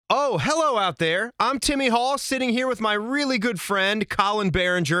Oh, hello out there. I'm Timmy Hall, sitting here with my really good friend, Colin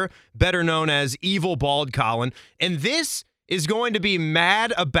Berenger, better known as Evil Bald Colin. And this is going to be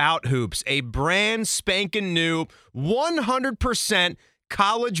Mad About Hoops, a brand spanking new 100%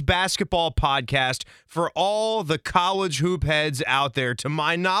 college basketball podcast for all the college hoop heads out there. To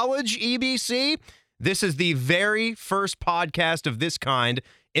my knowledge, EBC, this is the very first podcast of this kind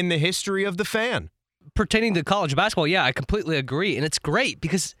in the history of the fan. Pertaining to college basketball, yeah, I completely agree. And it's great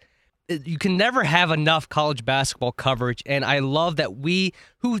because you can never have enough college basketball coverage. And I love that we,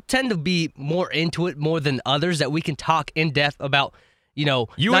 who tend to be more into it more than others, that we can talk in depth about, you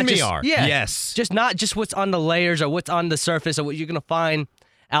and me are. Yeah, yes. Just not just what's on the layers or what's on the surface or what you're going to find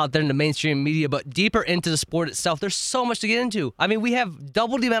out there in the mainstream media, but deeper into the sport itself. There's so much to get into. I mean, we have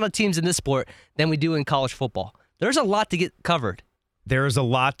double the amount of teams in this sport than we do in college football. There's a lot to get covered. There is a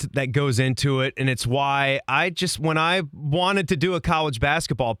lot that goes into it, and it's why when I wanted to do a college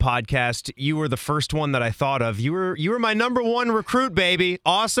basketball podcast, you were the first one that I thought of. You were my number one recruit, baby.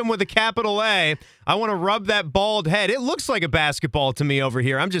 Awesome with a capital A. I want to rub that bald head. It looks like a basketball to me over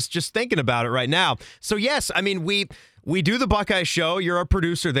here. I'm just thinking about it right now. So yes, I mean we do the Buckeye Show. You're our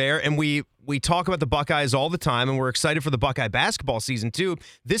producer there, and we talk about the Buckeyes all the time, and we're excited for the Buckeye basketball season too.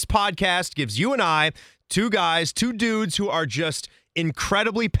 This podcast gives you and I two dudes who are just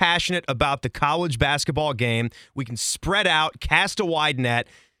incredibly passionate about the college basketball game. We can spread out, cast a wide net,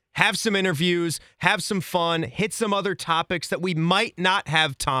 have some interviews, have some fun, hit some other topics that we might not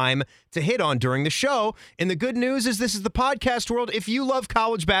have time to hit on during the show. And the good news is this is the podcast world. If you love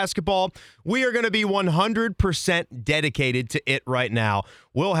college basketball, we are going to be 100% dedicated to it right now.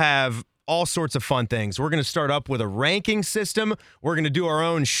 We'll have all sorts of fun things. We're going to start up with a ranking system. We're going to do our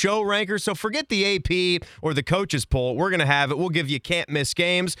own show ranker. So forget the AP or the coaches poll. We're going to have it. We'll give you can't miss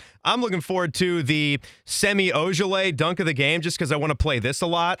games. I'm looking forward to the Semi Ojeleye dunk of the game just because I want to play this a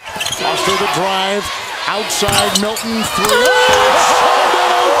lot. Foster the drive. Outside Milton three.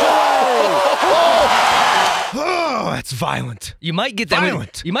 Oh, that's violent. You might get that.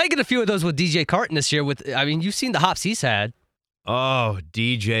 Violent. You might get a few of those with DJ Carton this year. You've seen the hops he's had. Oh,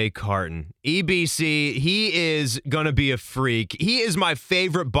 DJ Carton. EBC, he is going to be a freak. He is my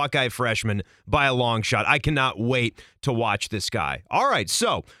favorite Buckeye freshman by a long shot. I cannot wait to watch this guy. All right,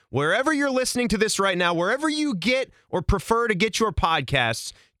 so wherever you're listening to this right now, wherever you get or prefer to get your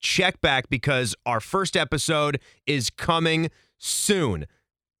podcasts, check back because our first episode is coming soon.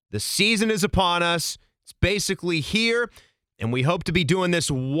 The season is upon us. It's basically here, and we hope to be doing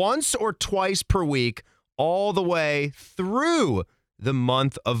this once or twice per week all the way through the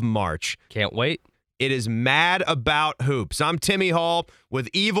month of March. Can't wait. It is Mad About Hoops. I'm Timmy Hall with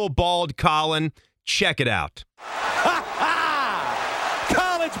Evil Bald Colin. Check it out.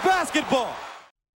 College basketball.